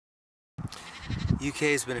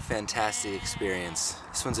UK has been a fantastic experience.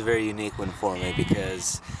 This one's a very unique one for me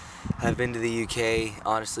because I've been to the UK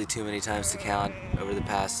honestly too many times to count over the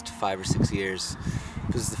past 5 or 6 years.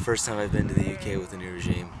 This is the first time I've been to the UK with a new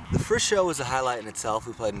regime. The first show was a highlight in itself.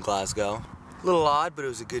 We played in Glasgow. A little odd, but it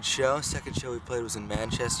was a good show. Second show we played was in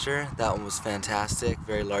Manchester. That one was fantastic.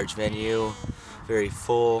 Very large venue, very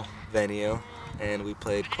full venue, and we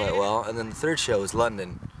played quite well. And then the third show was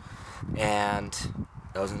London, and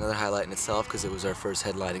that was another highlight in itself because it was our first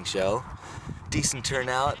headlining show. Decent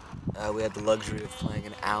turnout. We had the luxury of playing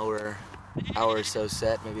an hour or so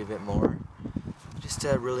set, maybe a bit more. Just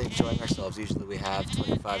really enjoying ourselves. Usually we have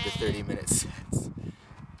 25 to 30 minute sets,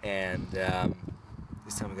 and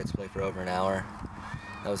this time we got to play for over an hour.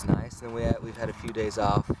 That was nice. And then we've had a few days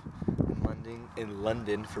off in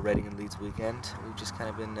London for Reading and Leeds weekend. We've just kind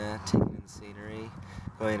of been taking in the scenery,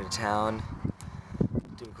 going into town,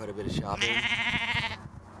 doing quite a bit of shopping,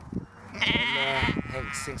 and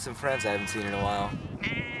seeing some friends I haven't seen in a while.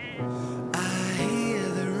 I hear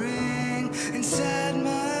the ring inside my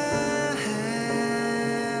hand.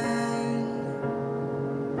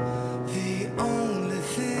 The only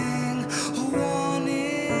thing I want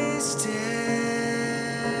is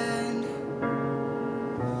dead.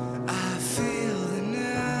 I feel the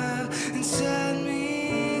nerve inside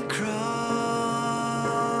me crawl.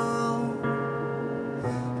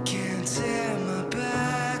 Can't tear my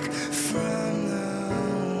back from the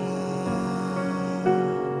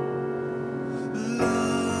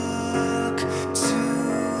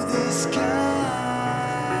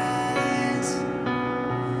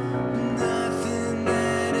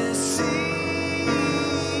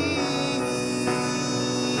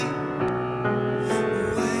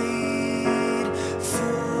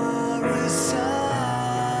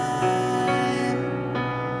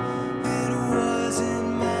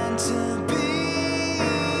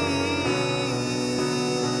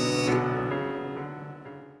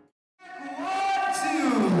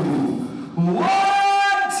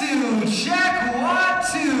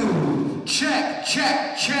check.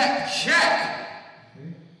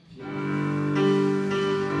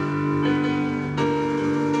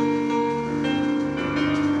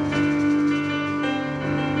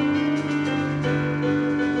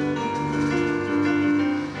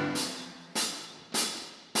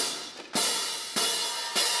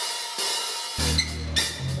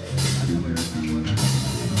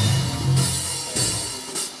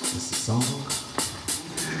 This is a song.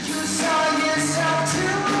 You saw yourself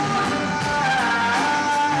too.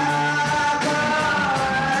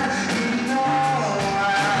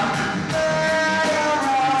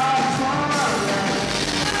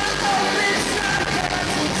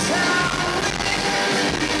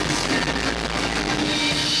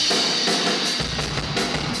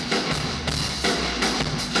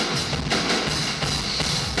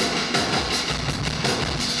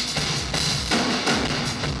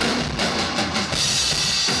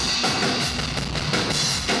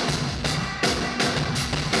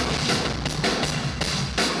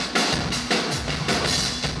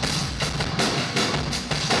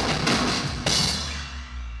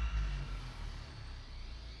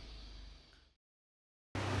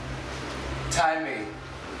 Time me.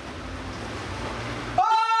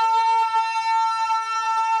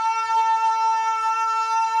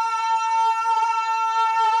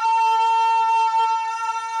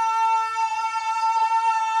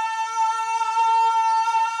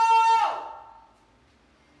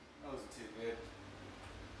 That wasn't too good.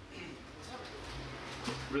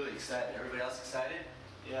 Really excited. Everybody else excited?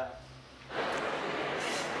 Yeah.